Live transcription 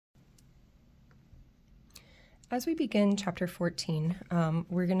As we begin chapter 14,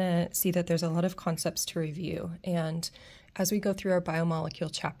 we're going to see that there's a lot of concepts to review. And as we go through our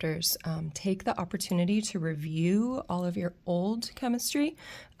biomolecule chapters, take the opportunity to review all of your old chemistry.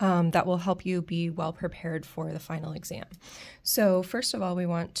 That will help you be well prepared for the final exam. So first of all, we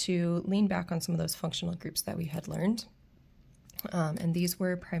want to lean back on some of those functional groups that we had learned. And these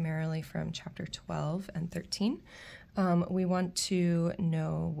were primarily from chapter 12 and 13. We want to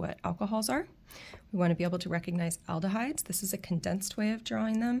know what alcohols are. We want to be able to recognize aldehydes. This is a condensed way of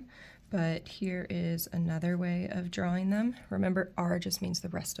drawing them, but here is another way of drawing them. Remember, R just means the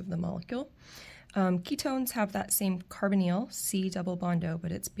rest of the molecule. Ketones have that same carbonyl, C double bond O,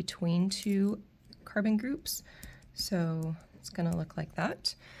 but it's between two carbon groups, so it's going to look like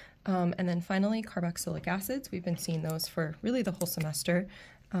that. And then finally, carboxylic acids. We've been seeing those for really the whole semester.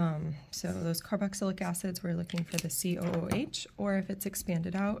 So those carboxylic acids, we're looking for the COOH, or if it's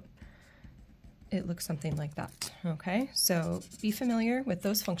expanded out, it looks something like that. Okay, so be familiar with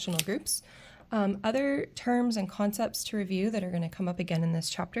those functional groups. Other terms and concepts to review that are going to come up again in this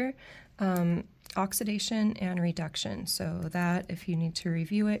chapter, oxidation and reduction. So that, if you need to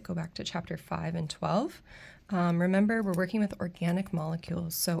review it, go back to chapter 5 and 12. Remember, we're working with organic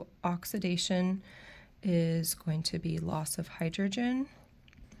molecules, so oxidation is going to be loss of hydrogen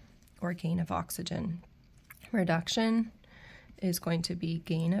or gain of oxygen. Reduction is going to be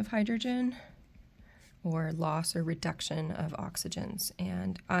gain of hydrogen or loss or reduction of oxygens.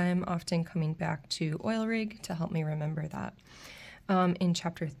 And I'm often coming back to oil rig to help me remember that. In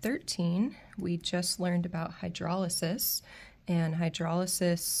chapter 13, we just learned about hydrolysis, and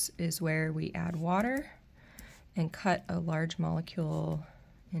hydrolysis is where we add water and cut a large molecule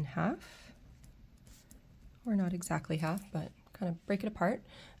in half, or not exactly half, but kind of break it apart.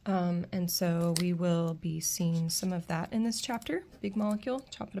 And so we will be seeing some of that in this chapter, big molecule,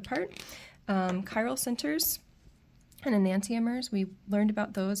 chop it apart. Chiral centers and enantiomers, we learned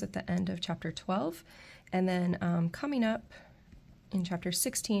about those at the end of chapter 12. And then coming up in chapter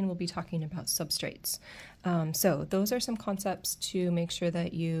 16, we'll be talking about substrates. So those are some concepts to make sure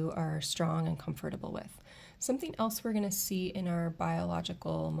that you are strong and comfortable with. Something else we're going to see in our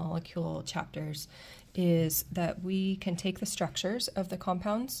biological molecule chapters is that we can take the structures of the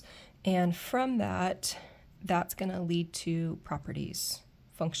compounds, and from that, that's going to lead to properties,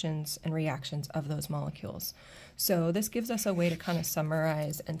 functions, and reactions of those molecules. So this gives us a way to kind of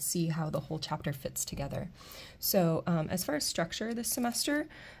summarize and see how the whole chapter fits together. So as far as structure this semester,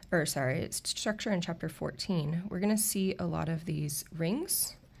 it's structure in chapter 14, we're going to see a lot of these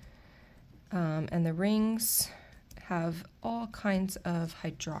rings. And the rings have all kinds of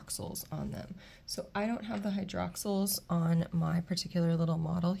hydroxyls on them. So I don't have the hydroxyls on my particular little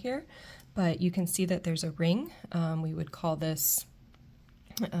model here, but you can see that there's a ring. We would call this,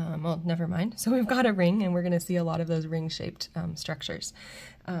 well, never mind. So we've got a ring, and we're going to see a lot of those ring-shaped structures.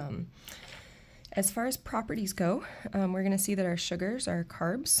 As far as properties go, we're going to see that our sugars are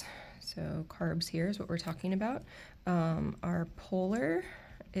carbs. So carbs here is what we're talking about. Are polar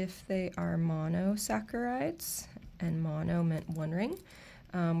if they are monosaccharides, and mono meant one ring.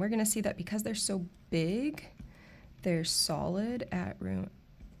 We're going to see that because they're so big, they're solid at room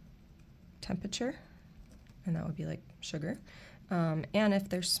temperature, and that would be like sugar. And if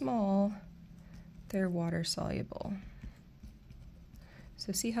they're small, they're water soluble.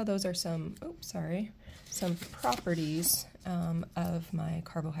 So see how those are some properties of my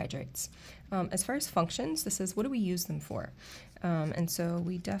carbohydrates. As far as functions, this is what do we use them for? And so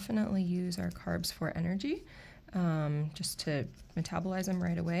we definitely use our carbs for energy, just to metabolize them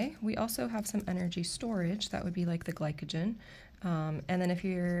right away. We also have some energy storage, that would be like the glycogen. And then if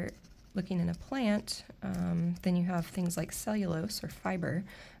you're looking in a plant, then you have things like cellulose or fiber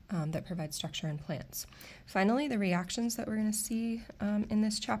that provide structure in plants. Finally, the reactions that we're going to see in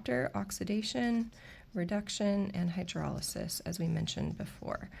this chapter: oxidation, reduction, and hydrolysis, as we mentioned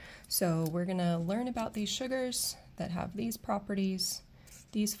before. So we're going to learn about these sugars that have these properties,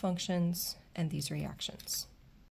 these functions, and these reactions.